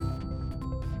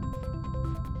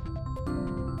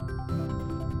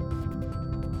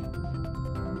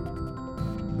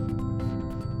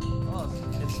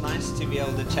nice to be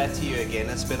able to chat to you again.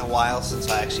 It's been a while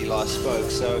since I actually last spoke.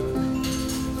 So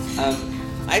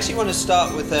I actually want to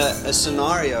start with a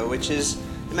scenario, which is,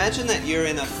 imagine that you're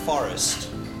in a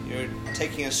forest. You're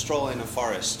taking a stroll in a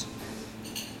forest.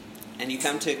 And you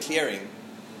come to a clearing.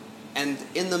 And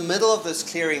in the middle of this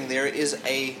clearing there is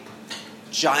a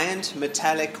giant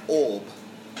metallic orb.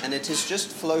 And it is just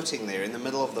floating there in the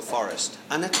middle of the forest,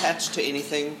 unattached to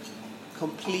anything,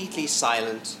 completely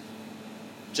silent,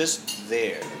 just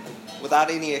there, without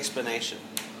any explanation.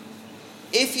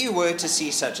 If you were to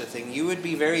see such a thing, you would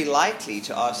be very likely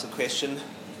to ask the question,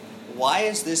 why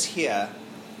is this here?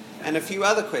 And a few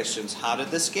other questions. How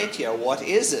did this get here? What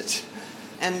is it?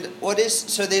 And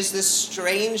so there's this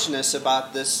strangeness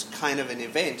about this kind of an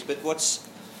event, but what's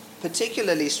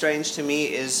particularly strange to me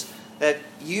is that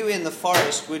you in the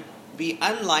forest would be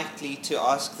unlikely to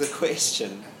ask the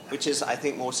question, which is, I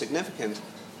think, more significant.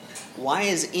 Why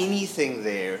is anything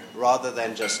there rather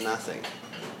than just nothing?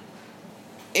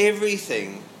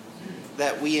 Everything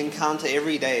that we encounter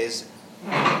every day is,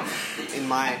 in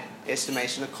my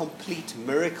estimation, a complete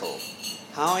miracle.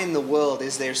 How in the world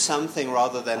is there something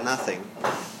rather than nothing?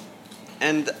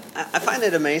 And I find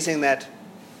it amazing that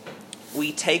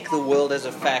we take the world as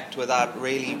a fact without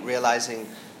really realizing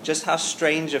just how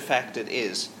strange a fact it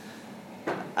is.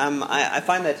 I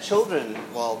find that children,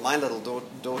 well, my little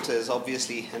daughter is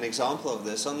obviously an example of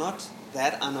this, are not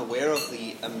that unaware of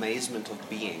the amazement of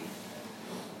being.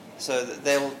 So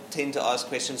they'll tend to ask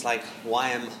questions like, why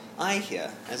am I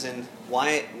here? As in,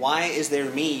 why is there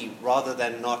me rather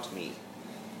than not me?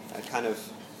 A kind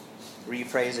of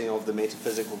rephrasing of the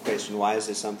metaphysical question, why is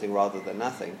there something rather than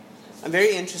nothing? I'm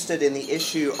very interested in the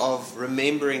issue of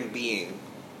remembering being.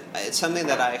 It's something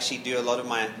that I actually do a lot of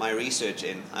my research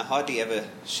in. I hardly ever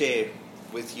share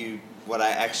with you what I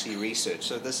actually research,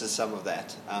 so this is some of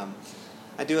that.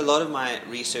 I do a lot of my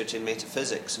research in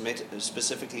metaphysics,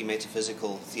 specifically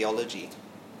metaphysical theology.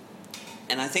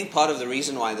 And I think part of the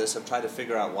reason why I've tried to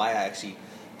figure out why I actually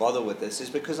bother with this, is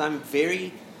because I'm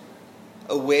very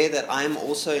aware that I'm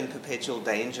also in perpetual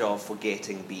danger of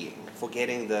forgetting being,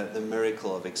 forgetting the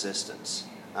miracle of existence.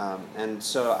 And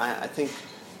so I think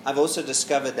I've also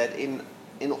discovered that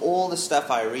in all the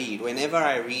stuff I read, whenever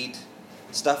I read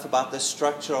stuff about the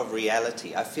structure of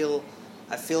reality, I feel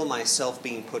myself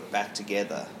being put back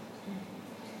together,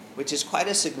 which is quite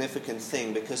a significant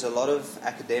thing, because a lot of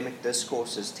academic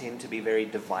discourses tend to be very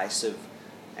divisive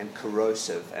and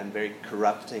corrosive and very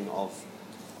corrupting of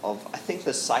I think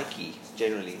the psyche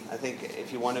generally. I think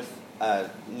if you want to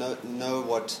know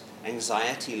what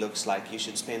anxiety looks like, you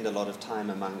should spend a lot of time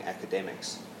among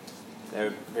academics.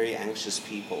 They're very anxious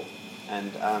people.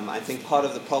 And I think part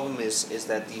of the problem is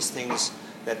that these things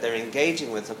that they're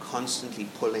engaging with are constantly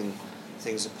pulling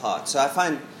things apart. So I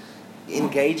find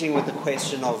engaging with the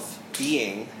question of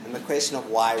being and the question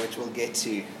of why, which we'll get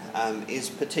to,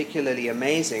 is particularly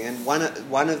amazing. And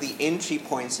one of the entry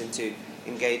points into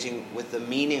engaging with the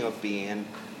meaning of being and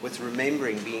with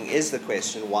remembering being is the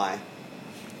question why.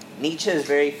 Nietzsche is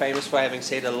very famous for having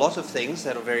said a lot of things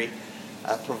that are very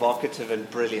provocative and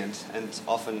brilliant and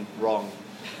often wrong.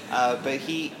 But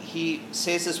he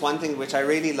says this one thing which I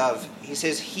really love. He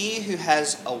says, he who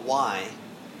has a why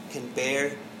can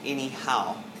bear any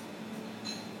how.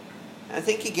 And I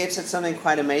think he gets at something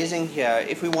quite amazing here.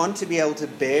 If we want to be able to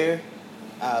bear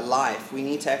life, we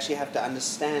need to actually have to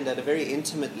understand at a very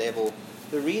intimate level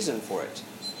the reason for it.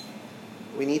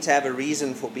 We need to have a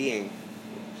reason for being.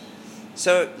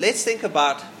 So let's think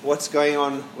about what's going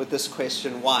on with this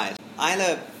question, why.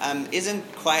 Isla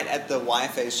isn't quite at the why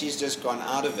phase. She's just gone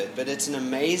out of it. But it's an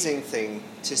amazing thing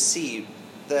to see.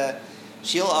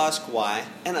 She'll ask why.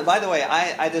 And by the way,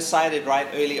 I decided right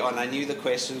early on, I knew the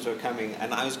questions were coming,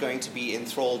 and I was going to be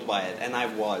enthralled by it. And I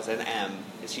was, and am.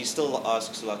 She still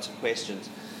asks lots of questions.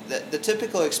 The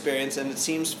typical experience, and it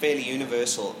seems fairly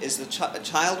universal, is a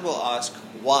child will ask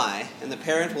why, and the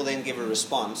parent will then give a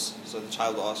response. So the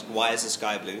child will ask, why is the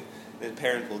sky blue? And the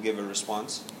parent will give a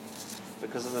response.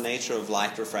 Because of the nature of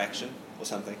light refraction or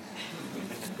something.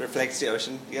 Reflects the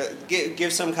ocean.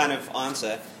 Give some kind of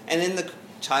answer. And then the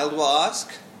child will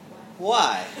ask,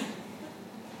 why?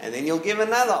 And then you'll give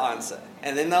another answer.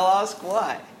 And then they'll ask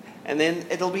why. And then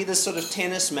it'll be this sort of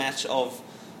tennis match of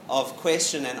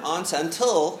question and answer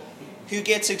until who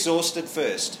gets exhausted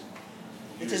first?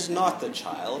 It is not the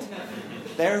child.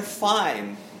 They're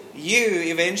fine. You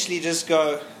eventually just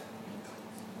go,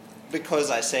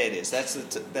 because I say it is. That's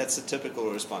the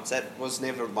typical response. That was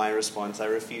never my response. I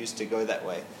refuse to go that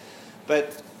way.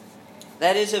 But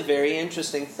that is a very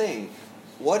interesting thing.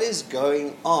 What is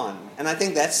going on? And I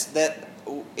think that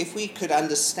if we could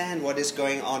understand what is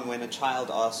going on when a child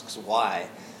asks why,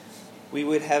 we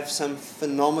would have some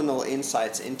phenomenal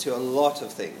insights into a lot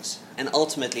of things. And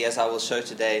ultimately, as I will show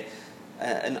today,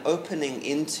 an opening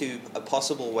into a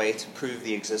possible way to prove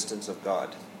the existence of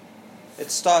God.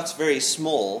 It starts very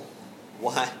small,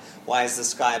 why is the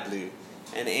sky blue,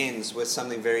 and ends with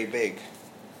something very big.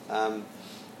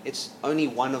 It's only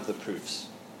one of the proofs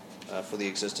for the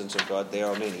existence of God. There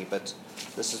are many, but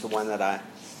this is the one that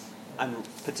I'm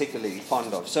particularly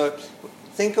fond of. So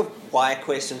think of why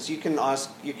questions. You can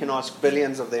ask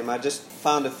billions of them. I just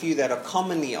found a few that are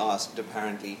commonly asked,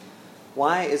 apparently.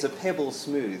 Why is a pebble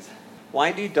smooth?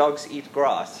 Why do dogs eat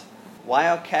grass? Why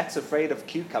are cats afraid of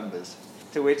cucumbers?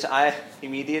 To which I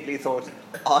immediately thought,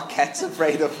 are cats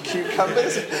afraid of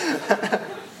cucumbers?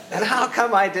 And how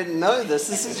come I didn't know this?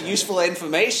 This is useful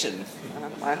information.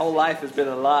 My whole life has been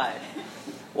a lie.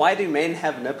 Why do men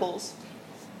have nipples?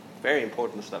 Very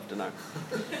important stuff to know.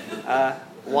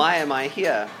 Why am I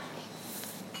here?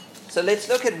 So let's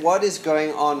look at what is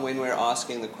going on when we're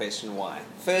asking the question why.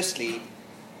 Firstly,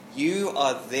 you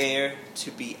are there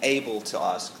to be able to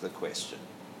ask the question.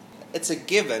 It's a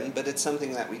given, but it's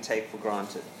something that we take for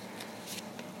granted.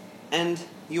 And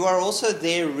you are also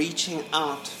there reaching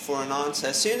out for an answer.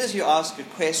 As soon as you ask a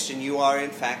question, you are in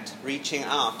fact reaching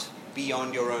out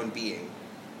beyond your own being.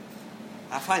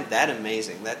 I find that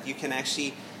amazing, that you can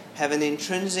actually have an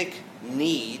intrinsic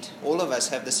need. All of us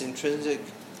have this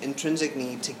intrinsic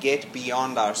need to get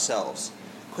beyond ourselves.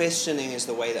 Questioning is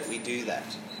the way that we do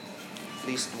that. At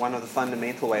least one of the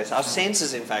fundamental ways. Our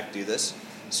senses, in fact, do this.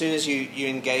 As soon as you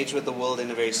engage with the world in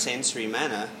a very sensory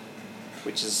manner,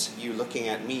 which is you looking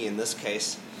at me in this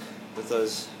case, with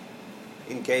those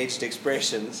engaged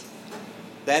expressions,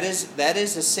 that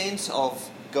is a sense of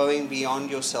going beyond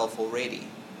yourself already.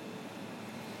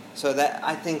 So that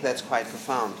I think that's quite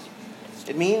profound.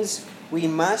 It means we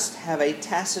must have a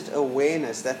tacit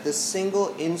awareness that the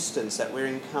single instance that we're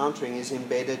encountering is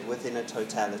embedded within a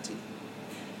totality.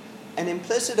 An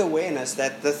implicit awareness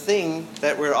that the thing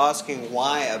that we're asking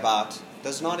why about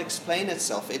does not explain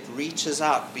itself. It reaches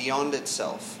out beyond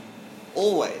itself.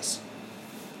 Always.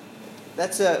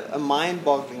 That's a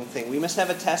mind-boggling thing. We must have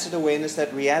a tacit awareness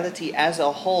that reality as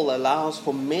a whole allows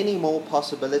for many more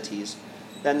possibilities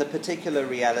than the particular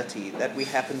reality that we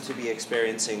happen to be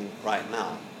experiencing right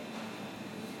now.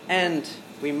 And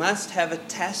we must have a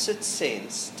tacit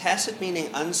sense, tacit meaning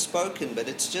unspoken, but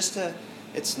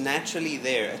it's naturally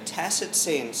there, a tacit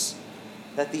sense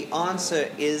that the answer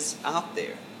is out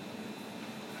there.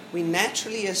 We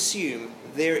naturally assume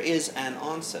there is an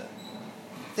answer.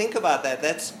 Think about that.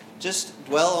 That's just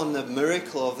dwell on the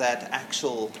miracle of that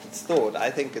actual thought.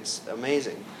 I think it's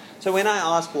amazing. So when I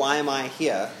ask, why am I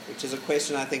here, which is a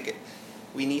question I think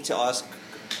we need to ask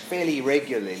fairly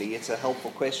regularly, it's a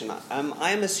helpful question,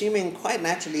 I'm assuming quite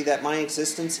naturally that my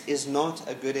existence is not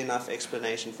a good enough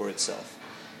explanation for itself.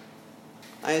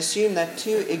 I assume that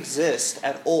to exist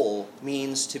at all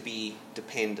means to be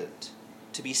dependent,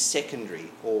 to be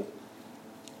secondary, or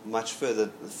much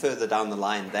further down the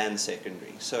line than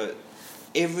secondary. So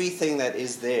everything that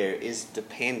is there is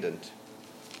dependent.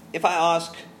 If I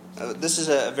ask, this is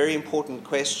a very important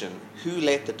question, who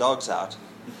let the dogs out?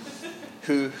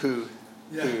 Who?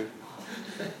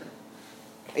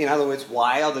 In other words,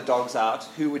 why are the dogs out?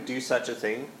 Who would do such a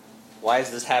thing? Why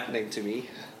is this happening to me?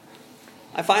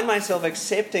 I find myself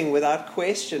accepting without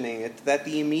questioning it that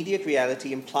the immediate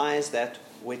reality implies that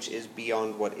which is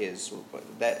beyond what is,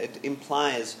 that it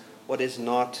implies what is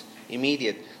not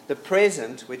immediate. The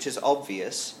present, which is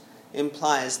obvious,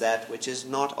 implies that which is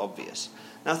not obvious.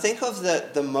 Now think of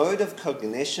the mode of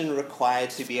cognition required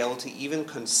to be able to even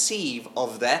conceive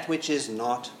of that which is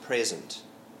not present.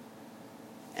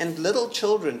 And little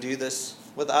children do this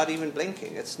without even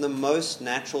blinking. It's the most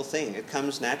natural thing. It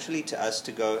comes naturally to us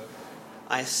to go,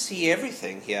 I see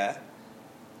everything here,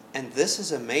 and this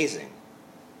is amazing.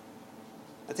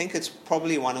 I think it's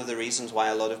probably one of the reasons why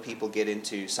a lot of people get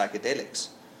into psychedelics,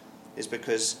 is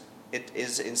because it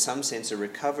is in some sense a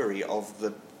recovery of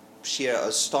the sheer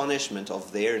astonishment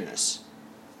of theirs,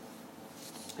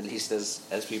 at least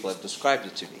as people have described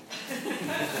it to me.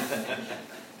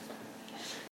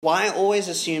 Why always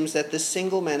assumes that the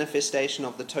single manifestation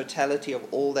of the totality of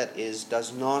all that is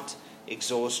does not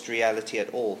exhaust reality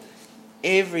at all.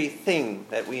 Everything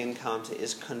that we encounter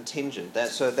is contingent.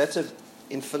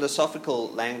 In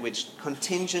philosophical language,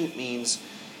 contingent means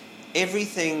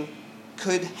everything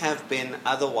could have been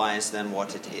otherwise than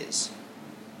what it is.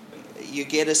 You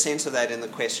get a sense of that in the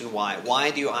question why.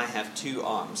 Why do I have 2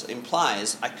 arms?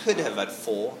 Implies I could have had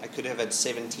 4, I could have had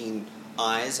 17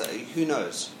 eyes, who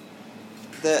knows?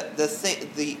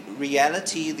 The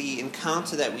reality, the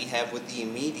encounter that we have with the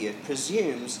immediate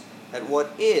presumes that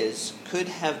what is could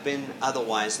have been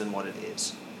otherwise than what it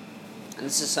is. And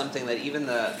this is something that even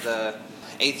the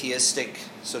atheistic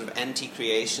sort of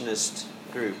anti-creationist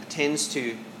group tends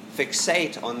to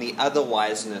fixate on the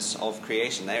otherwiseness of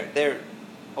creation. They're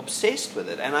obsessed with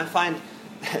it, and I find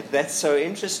that's so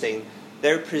interesting.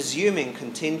 They're presuming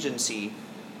contingency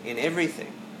in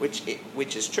everything,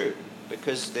 which is true,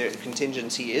 because their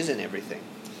contingency is in everything.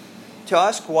 To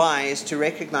ask why is to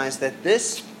recognize that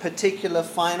this particular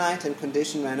finite and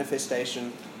conditioned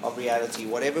manifestation of reality,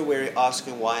 whatever we're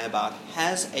asking why about,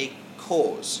 has a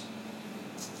cause.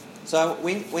 So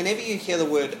whenever you hear the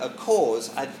word a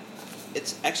cause,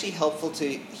 it's actually helpful to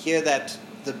hear that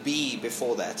the be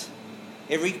before that.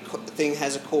 Everything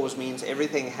has a cause means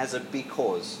everything has a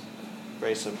because.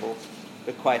 Very simple,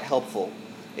 but quite helpful.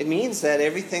 It means that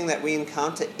everything that we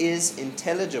encounter is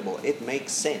intelligible. It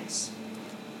makes sense.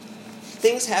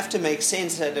 Things have to make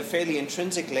sense at a fairly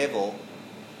intrinsic level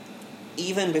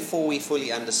even before we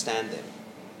fully understand them.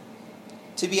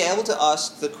 To be able to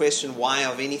ask the question why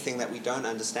of anything that we don't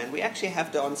understand, we actually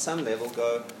have to on some level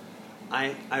go,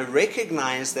 I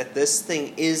recognize that this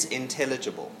thing is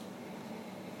intelligible.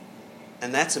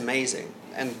 And that's amazing.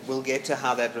 And we'll get to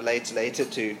how that relates later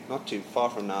to, not too far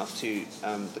from now, to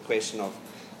the question of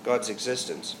God's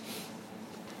existence.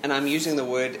 And I'm using the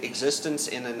word existence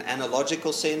in an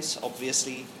analogical sense,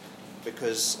 obviously,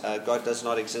 because God does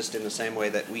not exist in the same way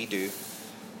that we do,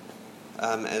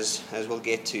 as we'll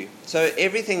get to. So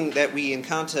everything that we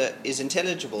encounter is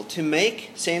intelligible. To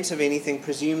make sense of anything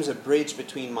presumes a bridge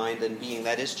between mind and being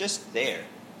that is just there.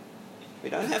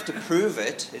 We don't have to prove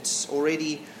it. It's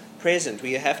already present.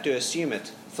 We have to assume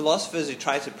it. Philosophers who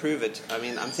try to prove it,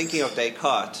 I'm thinking of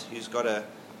Descartes, who's got a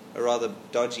rather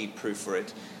dodgy proof for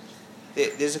it.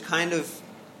 There's a kind of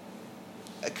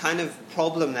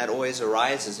problem that always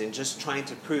arises in just trying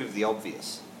to prove the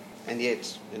obvious. And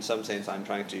yet, in some sense, I'm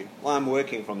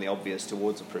working from the obvious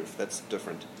towards a proof. That's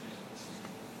different.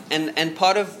 And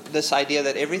part of this idea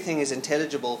that everything is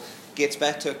intelligible gets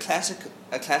back to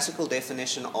a classical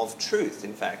definition of truth,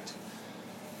 in fact.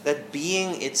 That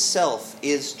being itself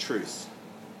is truth.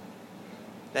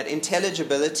 That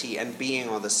intelligibility and being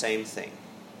are the same thing.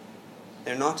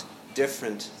 They're not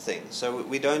different things. So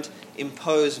we don't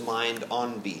impose mind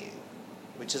on being.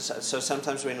 So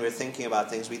sometimes when we're thinking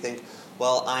about things, we think,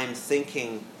 well, I'm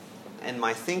thinking, and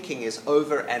my thinking is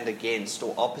over and against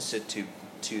or opposite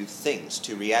to things,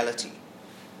 to reality.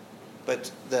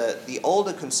 But the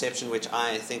older conception, which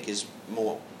I think is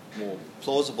more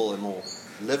plausible and more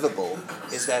livable,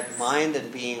 is that mind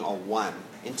and being are one.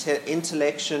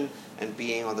 Intellection and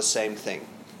being are the same thing.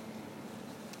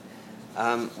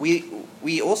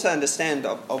 We also understand,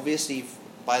 obviously,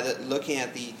 by looking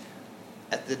at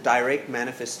the direct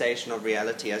manifestation of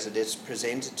reality as it is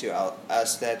presented to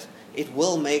us, that it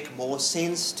will make more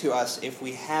sense to us if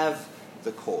we have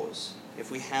the cause,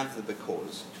 if we have the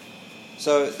because.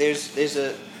 So there's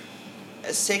a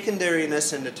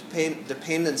secondariness and a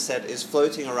dependence that is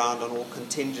floating around on all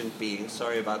contingent beings.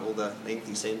 Sorry about all the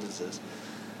lengthy sentences.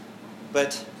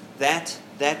 But that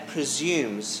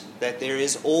presumes that there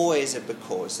is always a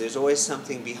because. There's always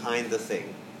something behind the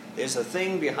thing. There's a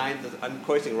thing behind I'm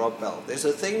quoting Rob Bell. There's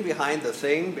a thing behind the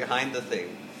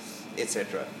thing,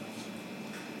 etc.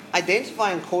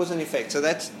 Identifying cause and effect. So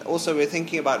that's also, we're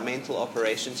thinking about mental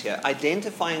operations here.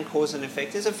 Identifying cause and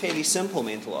effect is a fairly simple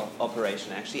mental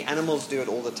operation, actually. Animals do it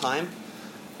all the time.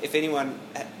 If anyone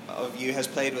of you has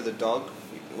played with a dog,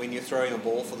 when you're throwing a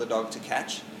ball for the dog to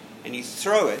catch, and you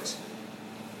throw it,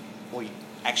 or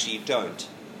you don't.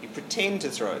 You pretend to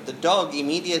throw it. The dog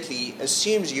immediately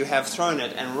assumes you have thrown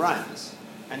it and runs,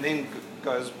 and then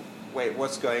goes, wait,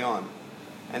 what's going on?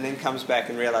 And then comes back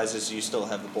and realizes you still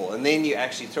have the ball. And then you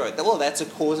actually throw it. Well, that's a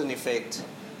cause and effect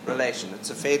relation. It's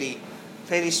a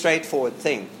fairly straightforward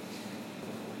thing.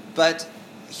 But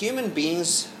human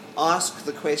beings ask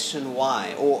the question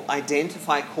why, or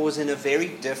identify cause in a very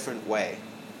different way.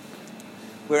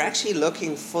 We're actually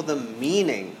looking for the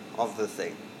meaning of the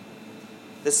thing,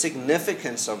 the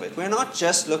significance of it. We're not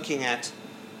just looking at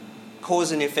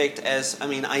cause and effect as,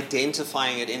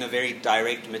 identifying it in a very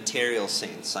direct material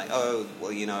sense. Like,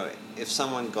 if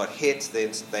someone got hit,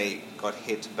 then they got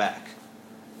hit back.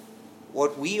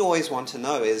 What we always want to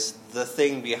know is the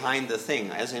thing behind the thing,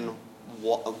 as in,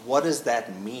 what does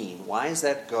that mean? Why is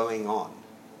that going on?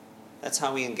 That's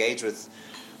how we engage with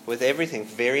everything,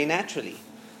 very naturally.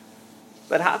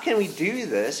 But how can we do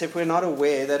this if we're not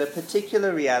aware that a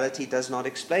particular reality does not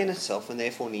explain itself and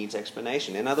therefore needs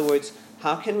explanation? In other words,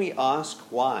 how can we ask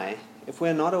why if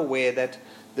we're not aware that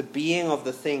the being of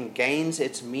the thing gains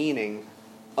its meaning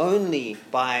only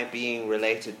by being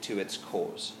related to its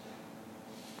cause?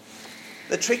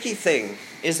 The tricky thing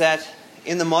is that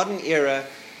in the modern era,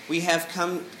 we have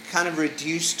kind of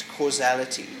reduced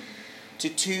causality to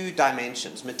two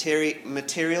dimensions.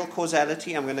 Material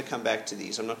causality, I'm going to come back to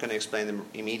these. I'm not going to explain them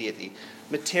immediately.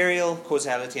 Material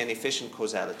causality and efficient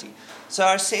causality. So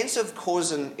our sense of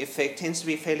cause and effect tends to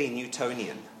be fairly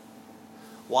Newtonian.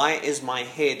 Why is my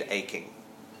head aching?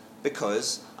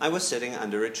 Because I was sitting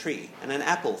under a tree and an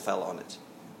apple fell on it.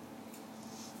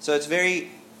 So it's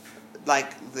very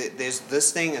like there's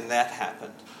this thing and that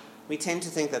happened. We tend to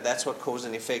think that that's what cause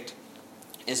and effect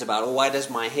is about. Or why does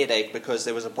my head ache? Because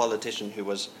there was a politician who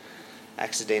was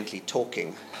accidentally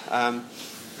talking.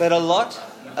 But a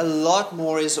lot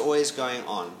more is always going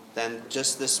on than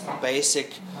just this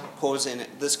basic cause and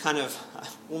this kind of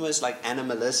almost like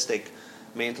animalistic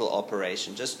mental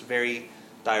operation, just very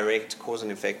direct cause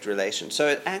and effect relation. So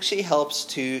it actually helps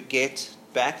to get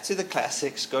back to the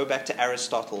classics, go back to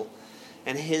Aristotle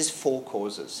and his four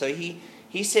causes. So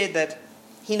he said that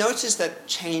he noticed that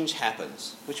change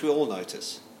happens, which we all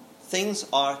notice. Things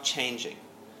are changing.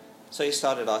 So he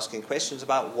started asking questions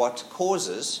about what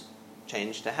causes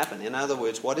change to happen. In other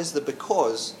words, what is the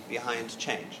because behind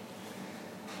change?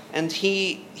 And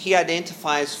he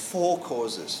identifies four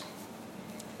causes.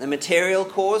 The material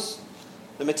cause,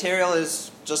 the material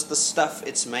is just the stuff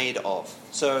it's made of.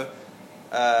 So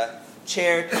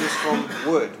chair comes from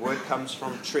wood comes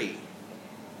from tree,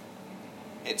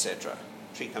 etc.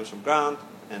 Tree comes from ground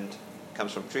and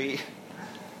comes from tree,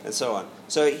 and so on.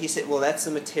 So he said, well, that's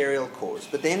the material cause.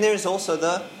 But then there's also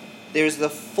the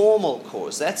formal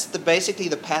cause. That's basically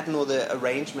the pattern or the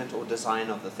arrangement or design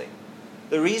of the thing.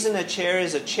 The reason a chair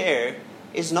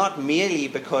is not merely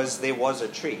because there was a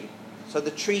tree. So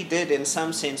the tree did, in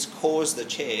some sense, cause the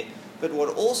chair, but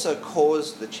what also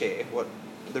caused the chair, what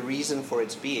the reason for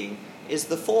its being, is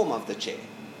the form of the chair,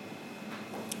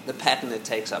 the pattern it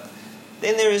takes up.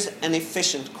 Then there is an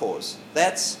efficient cause.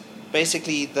 That's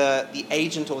basically the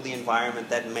agent or the environment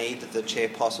that made the chair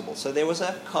possible. So there was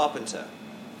a carpenter,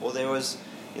 or there was,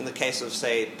 in the case of,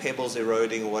 say, pebbles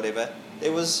eroding or whatever,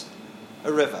 there was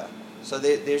a river. So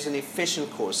there's an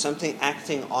efficient cause, something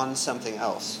acting on something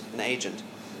else, an agent.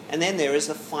 And then there is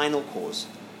the final cause.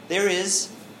 There is,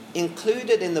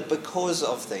 included in the because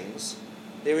of things,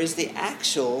 there is the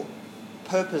actual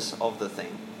purpose of the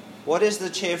thing. What is the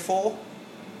chair for?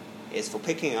 It's for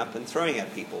picking up and throwing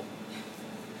at people,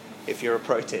 if you're a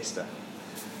protester.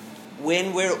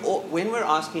 When we're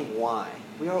asking why,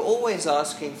 we are always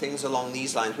asking things along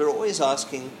these lines. We're always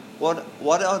asking, what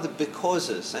are the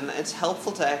becauses? And it's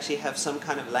helpful to actually have some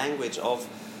kind of language of,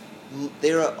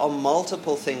 there are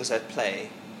multiple things at play.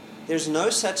 There's no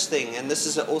such thing, and this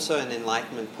is also an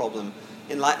Enlightenment problem.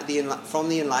 From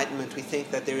the Enlightenment, we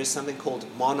think that there is something called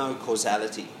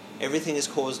monocausality. Everything is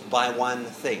caused by one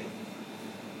thing.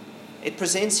 It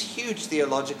presents huge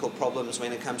theological problems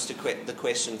when it comes to the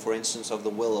question, for instance, of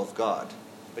the will of God,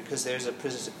 because there's a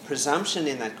presumption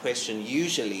in that question,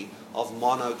 usually, of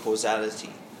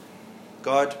monocausality.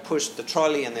 God pushed the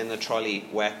trolley and then the trolley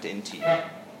whacked into you.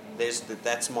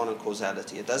 That's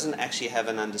monocausality. It doesn't actually have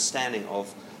an understanding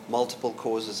of multiple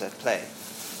causes at play.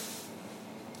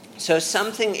 So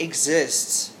something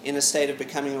exists in a state of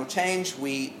becoming or change.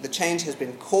 The change has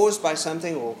been caused by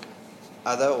something or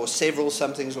other, or several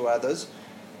somethings or others.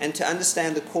 And to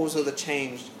understand the cause of the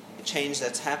change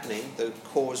that's happening, the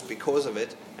cause because of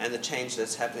it, and the change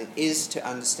that's happening, is to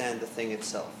understand the thing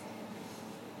itself.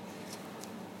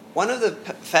 One of the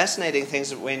fascinating things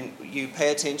that when you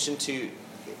pay attention to,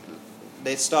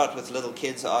 let's start with little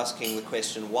kids asking the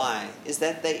question why, is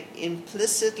that they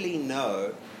implicitly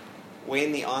know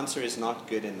when the answer is not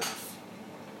good enough.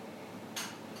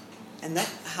 And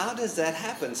how does that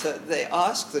happen? So they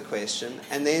ask the question,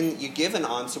 and then you give an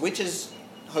answer, which is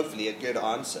hopefully a good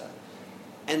answer,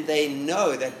 and they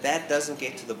know that doesn't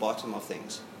get to the bottom of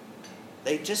things.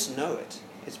 They just know it.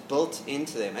 It's built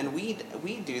into them. And we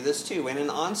do this too. When an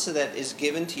answer that is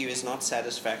given to you is not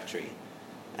satisfactory,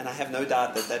 and I have no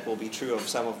doubt that will be true of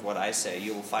some of what I say,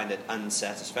 you will find it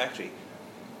unsatisfactory.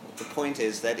 The point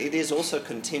is that it is also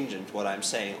contingent, what I'm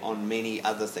saying, on many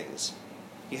other things.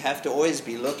 You have to always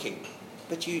be looking.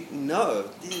 But you know,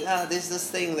 there's this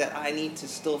thing that I need to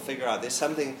still figure out. There's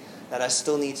something that I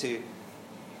still need to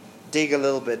dig a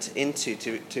little bit into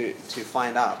to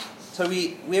find out. So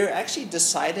we're actually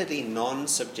decidedly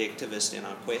non-subjectivist in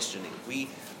our questioning.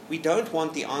 We don't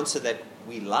want the answer that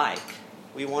we like.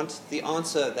 We want the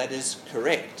answer that is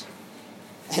correct.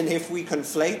 And if we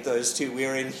conflate those two,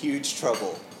 we're in huge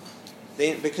trouble.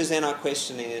 Because then our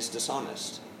questioning is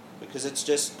dishonest. Because it's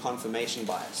just confirmation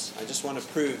bias. I just want to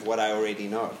prove what I already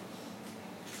know.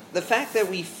 the fact that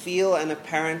we feel an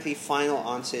apparently final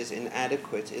answer is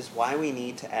inadequate is why we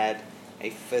need to add a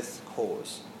fifth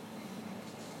cause.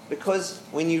 Because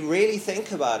when you really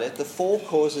think about it, the four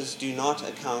causes do not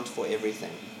account for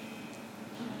everything.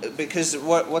 Because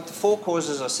what the four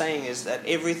causes are saying is that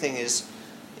everything is,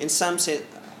 in some sense,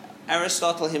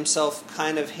 Aristotle himself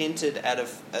kind of hinted at a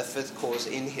fifth cause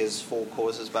in his four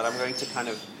causes, but I'm going to kind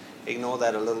of ignore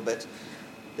that a little bit.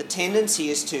 The tendency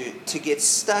is to get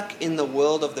stuck in the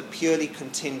world of the purely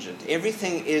contingent.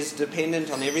 Everything is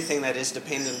dependent on everything that is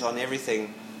dependent on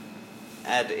everything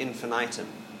ad infinitum.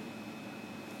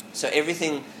 So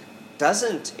everything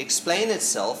doesn't explain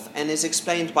itself and is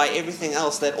explained by everything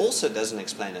else that also doesn't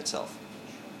explain itself.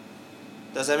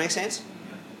 Does that make sense?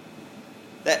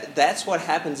 That's what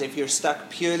happens if you're stuck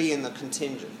purely in the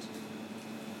contingent.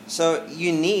 So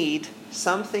you need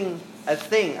something,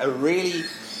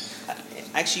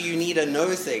 actually you need a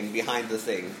no thing behind the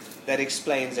thing that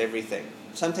explains everything.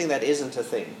 Something that isn't a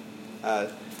thing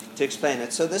to explain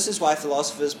it. So this is why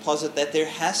philosophers posit that there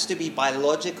has to be by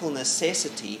logical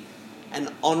necessity an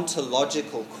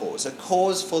ontological cause, a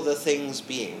cause for the thing's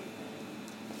being.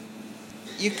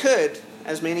 You could,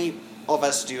 as many of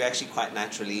us do actually quite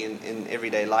naturally in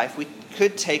everyday life, we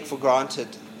could take for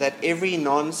granted that every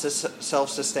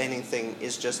non-self-sustaining thing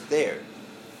is just there.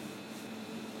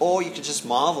 Or you could just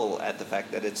marvel at the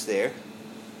fact that it's there,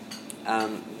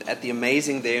 at the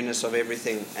amazing there-ness of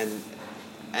everything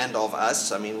and of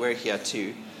us. I mean, we're here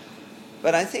too.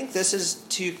 But I think this is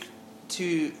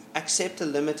to accept a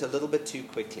limit a little bit too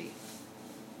quickly.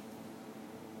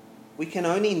 We can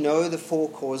only know the four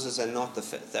causes and not the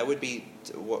fifth. That would be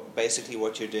basically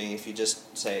what you're doing if you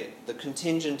just say the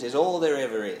contingent is all there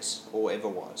ever is or ever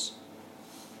was.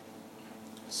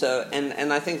 So,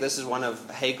 and I think this is one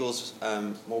of Hegel's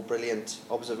more brilliant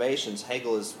observations.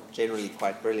 Hegel is generally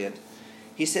quite brilliant.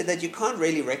 He said that you can't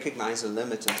really recognize a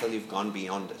limit until you've gone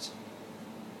beyond it.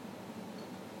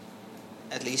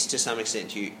 At least to some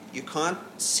extent. You can't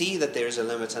see that there is a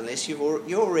limit unless you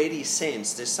already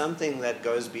sense there's something that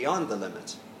goes beyond the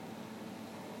limit.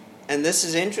 And this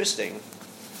is interesting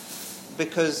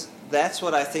because that's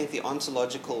what I think the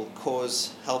ontological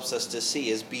cause helps us to see,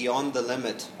 is beyond the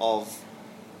limit of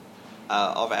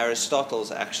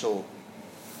Aristotle's actual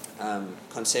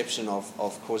conception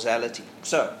of causality.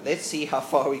 So let's see how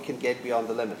far we can get beyond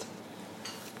the limit.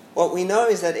 What we know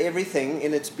is that everything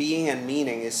in its being and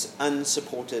meaning is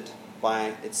unsupported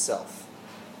by itself.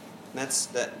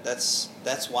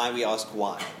 That's why we ask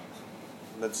why.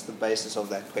 That's the basis of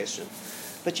that question.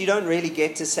 But you don't really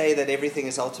get to say that everything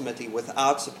is ultimately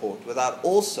without support, without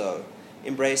also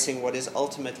embracing what is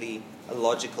ultimately a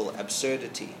logical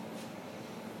absurdity,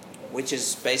 which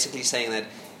is basically saying that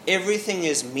everything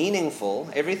is meaningful,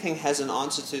 everything has an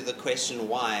answer to the question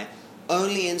why,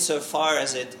 only insofar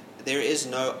as there is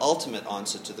no ultimate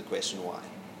answer to the question why.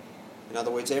 In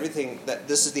other words,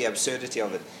 this is the absurdity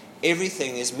of it.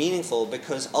 Everything is meaningful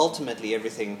because ultimately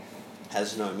everything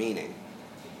has no meaning.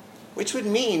 Which would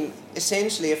mean,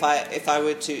 essentially, if I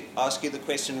were to ask you the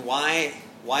question, why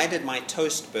did my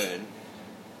toast burn?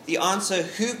 The answer,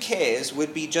 who cares,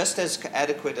 would be just as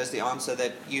adequate as the answer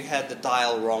that you had the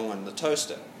dial wrong on the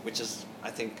toaster, which is, I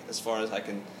think, as far as I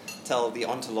can tell, the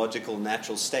ontological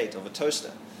natural state of a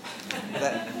toaster.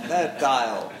 That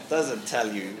dial doesn't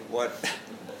tell you what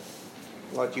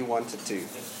you want it to.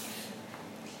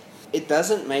 It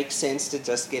doesn't make sense to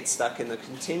just get stuck in the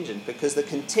contingent, because the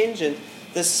contingent,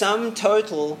 the sum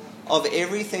total of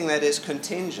everything that is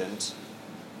contingent,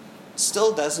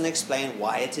 still doesn't explain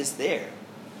why it is there.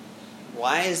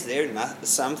 Why is there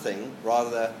something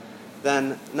rather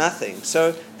than nothing?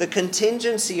 So the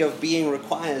contingency of being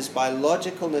requires by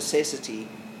logical necessity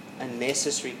a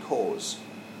necessary cause.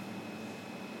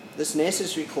 This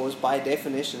necessary cause, by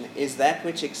definition, is that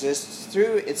which exists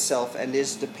through itself and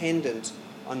is dependent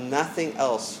on nothing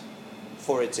else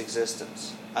for its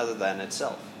existence other than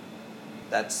itself.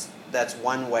 That's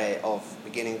one way of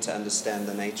beginning to understand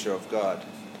the nature of God.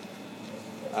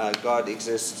 God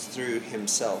exists through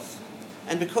himself.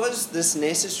 And because this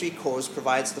necessary cause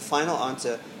provides the final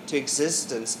answer to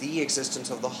existence, the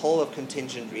existence of the whole of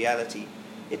contingent reality,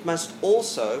 it must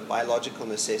also, by logical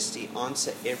necessity,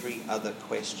 answer every other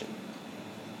question.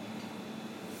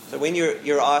 So when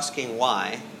you're asking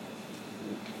why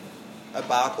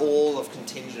about all of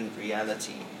contingent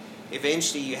reality,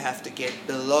 eventually you have to get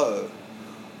below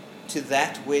to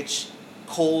that which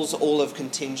calls all of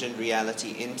contingent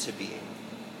reality into being.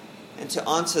 And to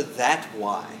answer that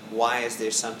why is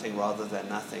there something rather than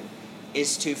nothing,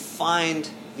 is to find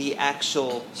the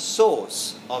actual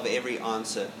source of every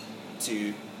answer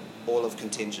to all of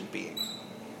contingent being.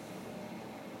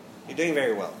 You're doing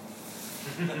very well.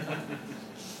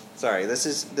 Sorry, this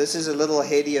is a little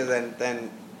headier than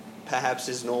perhaps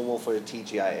is normal for a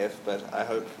TGIF, but I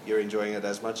hope you're enjoying it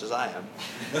as much as I am.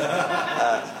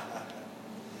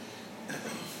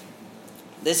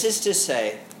 This is to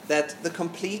say that the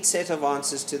complete set of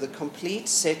answers to the complete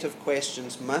set of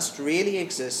questions must really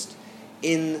exist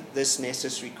in this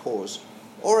necessary cause,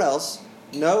 or else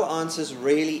no answers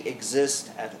really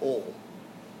exist at all,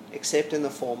 except in the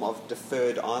form of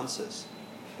deferred answers.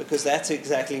 Because that's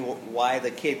exactly why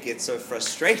the kid gets so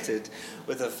frustrated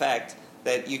with the fact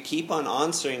that you keep on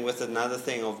answering with another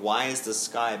thing of why is the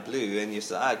sky blue, and you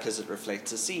say, because it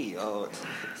reflects the sea. Oh,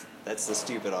 that's the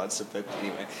stupid answer, but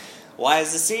anyway. Why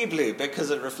is the sea blue?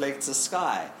 Because it reflects the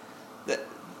sky.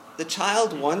 The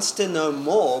child wants to know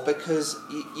more because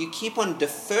you keep on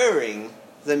deferring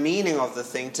the meaning of the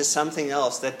thing to something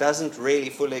else that doesn't really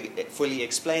fully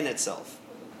explain itself.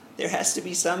 There has to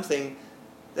be something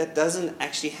that doesn't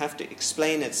actually have to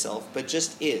explain itself, but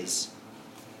just is.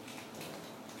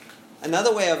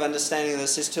 Another way of understanding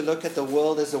this is to look at the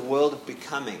world as a world of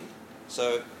becoming.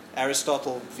 So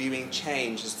Aristotle viewing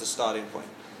change as the starting point.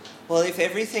 Well, if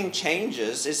everything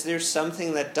changes, is there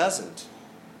something that doesn't?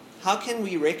 How can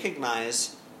we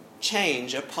recognize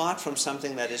change apart from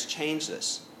something that is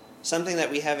changeless? Something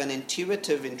that we have an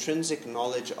intuitive, intrinsic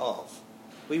knowledge of.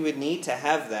 We would need to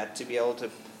have that to be able to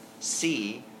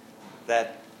see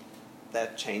that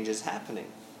change is happening.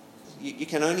 You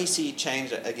can only see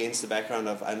change against the background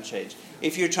of unchange.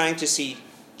 If you're trying to see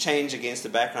change against the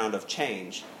background of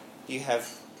change, you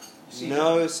have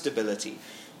no stability.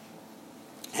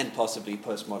 And possibly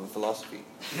postmodern philosophy.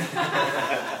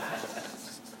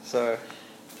 So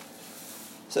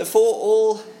for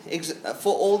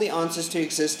all the answers to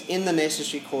exist in the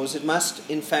necessary cause, it must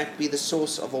in fact be the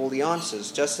source of all the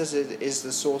answers, just as it is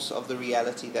the source of the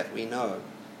reality that we know.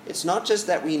 It's not just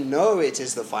that we know it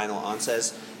is the final answer,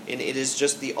 as in it is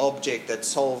just the object that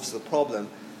solves the problem,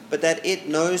 but that it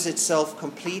knows itself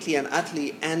completely and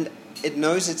utterly, and it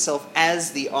knows itself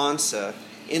as the answer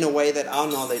in a way that our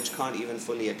knowledge can't even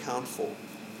fully account for.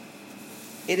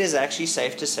 It is actually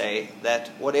safe to say that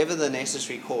whatever the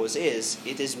necessary cause is,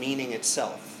 it is meaning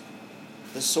itself,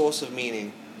 the source of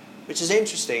meaning, which is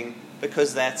interesting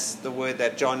because that's the word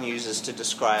that John uses to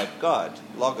describe God,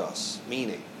 logos,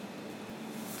 meaning.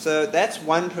 So that's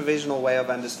one provisional way of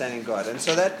understanding God. And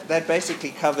so that basically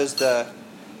covers the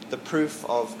proof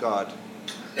of God.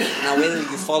 Now, whether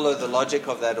you follow the logic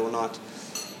of that or not,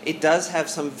 it does have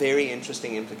some very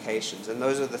interesting implications, and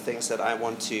those are the things that I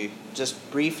want to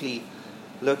just briefly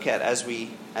look at as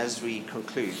we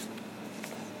conclude.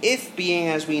 If being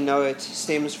as we know it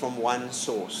stems from one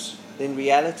source, then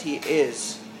reality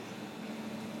is,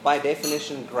 by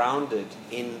definition, grounded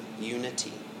in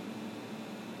unity.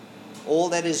 All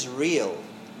that is real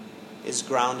is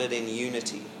grounded in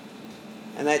unity.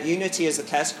 And that unity, as the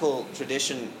classical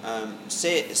tradition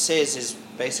says, is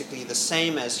basically the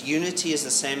same as, unity is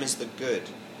the same as the good,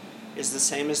 is the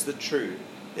same as the true,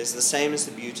 is the same as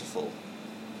the beautiful,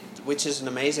 which is an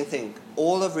amazing thing.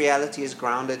 All of reality is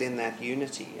grounded in that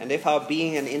unity. And if our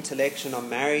being and intellection are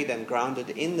married and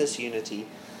grounded in this unity,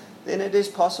 then it is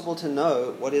possible to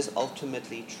know what is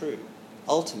ultimately true.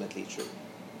 Ultimately true.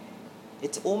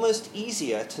 It's almost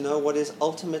easier to know what is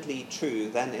ultimately true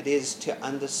than it is to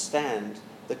understand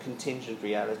the contingent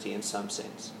reality in some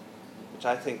sense, which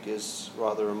I think is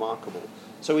rather remarkable.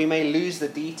 So we may lose the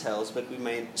details, but we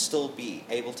may still be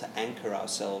able to anchor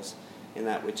ourselves in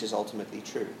that which is ultimately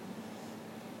true.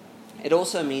 It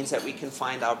also means that we can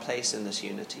find our place in this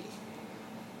unity.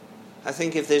 I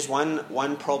think if there's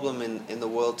one problem in the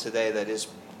world today that is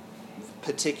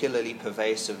particularly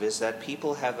pervasive, is that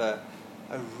people have a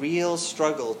real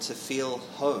struggle to feel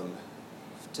home,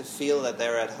 to feel that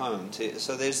they're at home.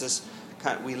 So there's this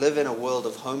we live in a world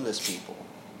of homeless people.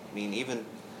 I mean, even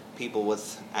people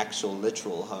with actual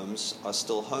literal homes are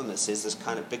still homeless. There's this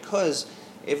kind of, because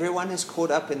everyone is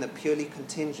caught up in the purely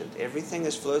contingent. Everything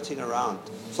is floating around.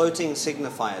 Floating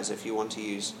signifiers, if you want to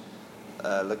use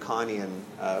Lacanian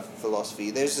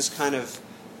philosophy. There's this kind of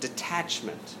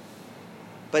detachment.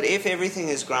 But if everything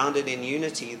is grounded in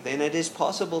unity, then it is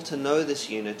possible to know this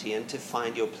unity and to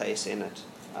find your place in it,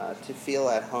 to feel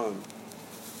at home.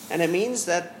 And it means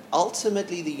that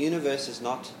ultimately the universe is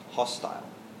not hostile.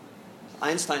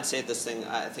 Einstein said this thing,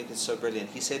 I think it's so brilliant.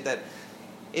 He said that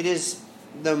it is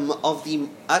of the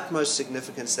utmost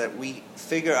significance that we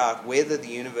figure out whether the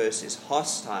universe is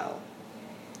hostile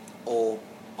or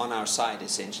on our side,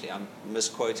 essentially. I'm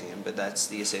misquoting him, but that's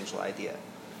the essential idea.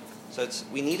 So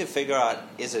we need to figure out,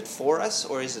 is it for us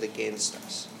or is it against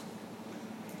us?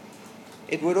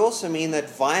 It would also mean that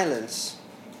violence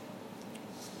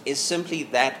is simply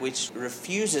that which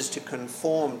refuses to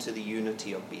conform to the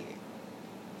unity of being.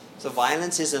 So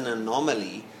violence is an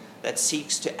anomaly that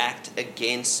seeks to act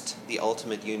against the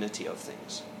ultimate unity of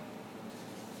things.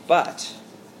 But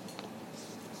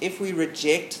if we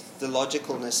reject the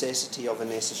logical necessity of a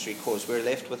necessary cause, we're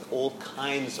left with all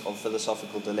kinds of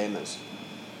philosophical dilemmas.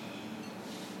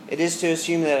 It is to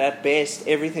assume that at best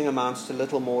everything amounts to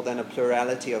little more than a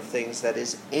plurality of things that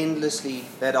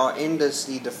are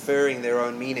endlessly deferring their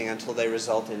own meaning until they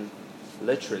result in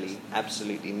literally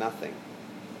absolutely nothing.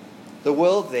 The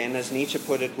world then, as Nietzsche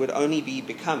put it, would only be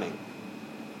becoming.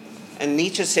 And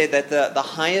Nietzsche said that the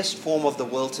highest form of the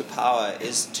will to power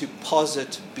is to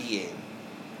posit being.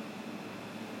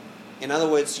 In other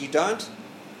words, you don't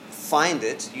find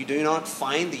it, you do not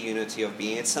find the unity of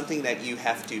being. It's something that you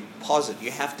have to posit.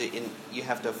 You have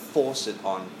to force it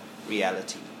on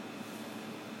reality.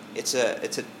 It's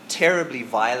a terribly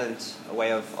violent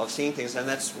way of seeing things, and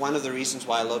that's one of the reasons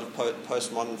why a lot of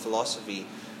postmodern philosophy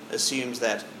assumes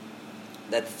that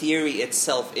theory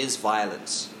itself is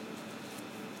violence.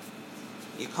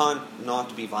 You can't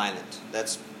not be violent.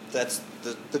 That's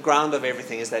the ground of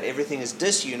everything, is that everything is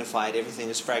disunified, everything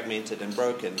is fragmented and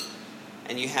broken,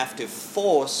 and you have to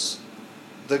force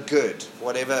the good,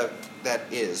 whatever that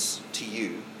is to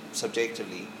you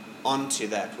subjectively, onto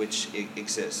that which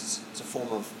exists. It's a form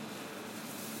of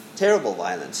terrible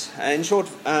violence. In short,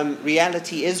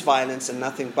 reality is violence and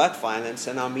nothing but violence,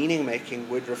 and our meaning-making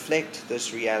would reflect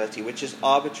this reality, which is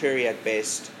arbitrary at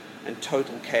best and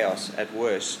total chaos at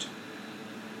worst.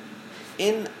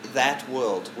 In that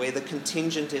world, where the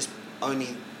contingent is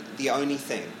the only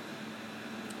thing,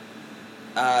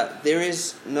 there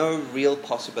is no real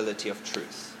possibility of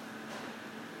truth.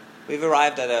 We've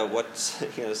arrived at what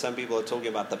some people are talking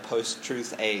about, the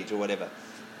post-truth age or whatever.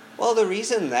 Well, the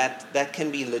reason that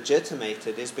can be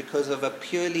legitimated is because of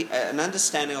an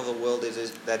understanding of the world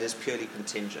that is purely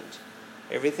contingent.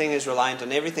 Everything is reliant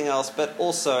on everything else, but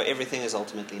also everything is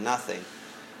ultimately nothing.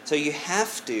 So you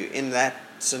have to, in that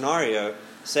scenario,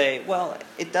 say, well,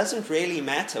 it doesn't really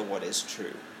matter what is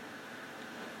true.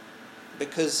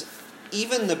 Because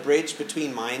even the bridge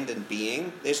between mind and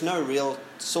being, there's no real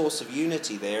source of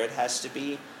unity there. It has to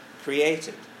be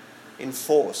created,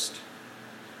 enforced.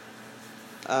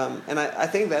 And I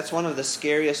think that's one of the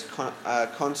scariest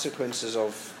consequences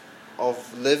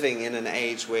of living in an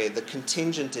age where the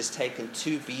contingent is taken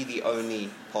to be the only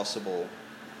possible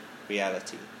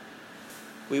reality.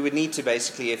 We would need to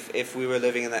basically, if we were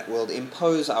living in that world,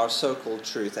 impose our so-called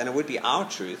truth, and it would be our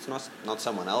truth, not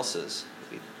someone else's.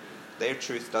 Their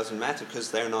truth doesn't matter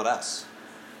because they're not us,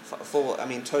 for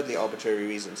totally arbitrary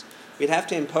reasons. We'd have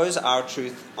to impose our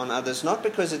truth on others, not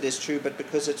because it is true, but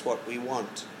because it's what we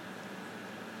want.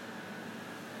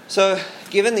 So,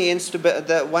 given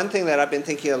the one thing that I've been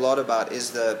thinking a lot about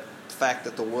is the fact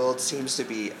that the world seems to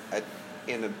be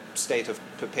in a state of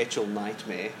perpetual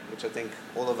nightmare, which I think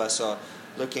all of us are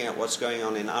looking at what's going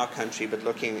on in our country, but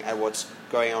looking at what's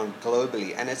going on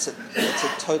globally, and it's a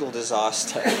total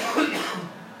disaster.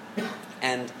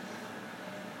 And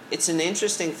it's an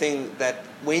interesting thing that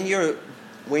when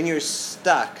you're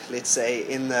stuck, let's say,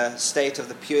 in the state of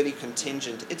the purely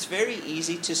contingent, it's very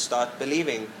easy to start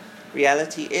believing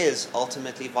reality is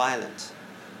ultimately violent.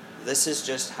 This is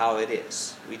just how it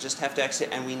is. We just have to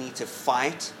accept, and we need to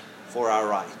fight for our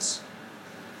rights.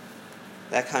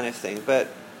 That kind of thing. But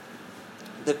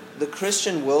the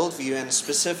Christian worldview, and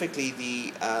specifically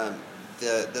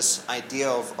this idea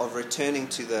of returning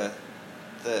to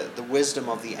the wisdom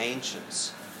of the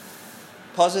ancients,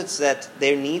 posits that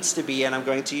there needs to be, and I'm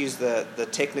going to use the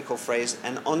technical phrase,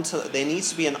 there needs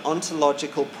to be an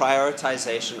ontological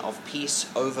prioritization of peace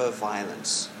over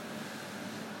violence.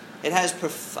 It has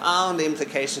profound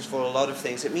implications for a lot of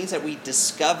things. It means that we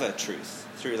discover truth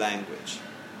through language.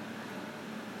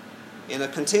 In a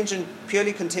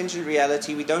purely contingent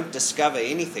reality, we don't discover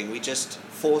anything. We just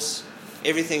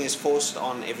everything is forced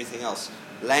on everything else.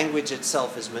 Language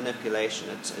itself is manipulation.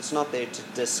 It's not there to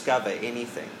discover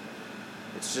anything.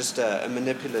 It's just a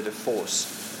manipulative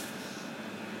force.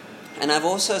 And I've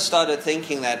also started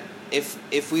thinking that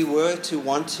if we were to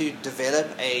want to develop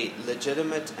a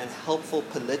legitimate and helpful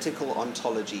political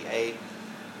ontology, a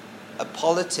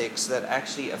politics that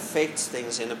actually affects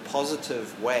things in a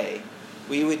positive way,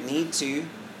 we would need to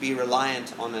be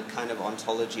reliant on a kind of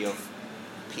ontology of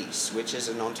peace, which is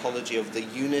an ontology of the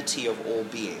unity of all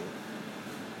being,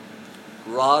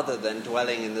 rather than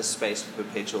dwelling in this space of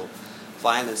perpetual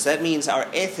violence. That means our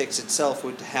ethics itself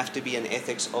would have to be an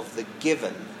ethics of the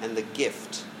given and the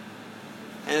gift.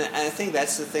 And I think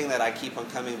that's the thing that I keep on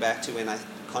coming back to when I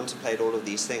contemplate all of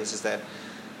these things, is that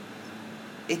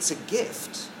it's a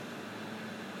gift.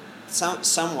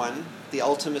 someone, the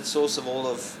ultimate source of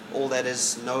all that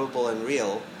is knowable and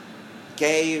real,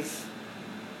 gave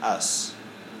us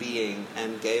being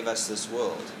and gave us this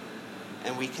world.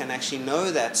 And we can actually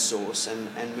know that source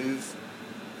and move.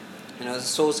 The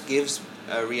source gives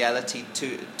reality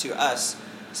to us,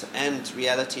 and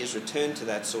reality is returned to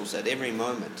that source at every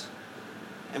moment.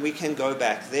 And we can go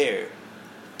back there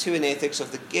to an ethics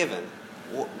of the given.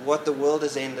 What the world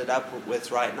has ended up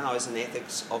with right now is an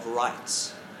ethics of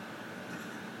rights.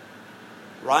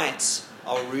 Rights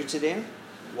are rooted in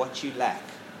what you lack,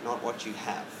 not what you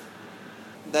have.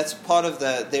 That's part of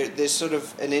there's sort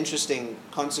of an interesting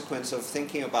consequence of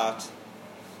thinking about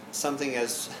something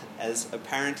as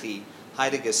apparently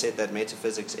Heidegger said that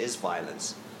metaphysics is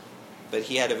violence. But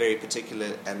he had a very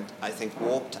particular and I think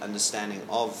warped understanding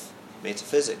of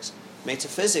metaphysics.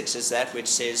 Metaphysics is that which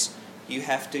says you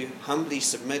have to humbly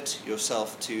submit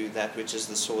yourself to that which is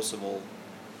the source of all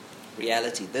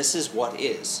reality. This is what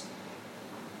is.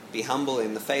 Be humble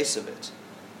in the face of it.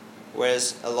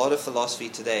 Whereas a lot of philosophy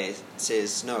today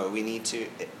says, no,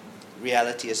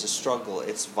 reality is a struggle,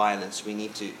 it's violence. We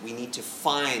need to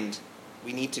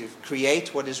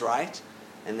create what is right,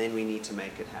 and then we need to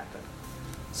make it happen.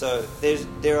 So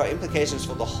there are implications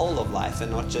for the whole of life and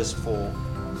not just for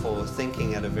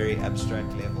thinking at a very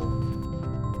abstract level.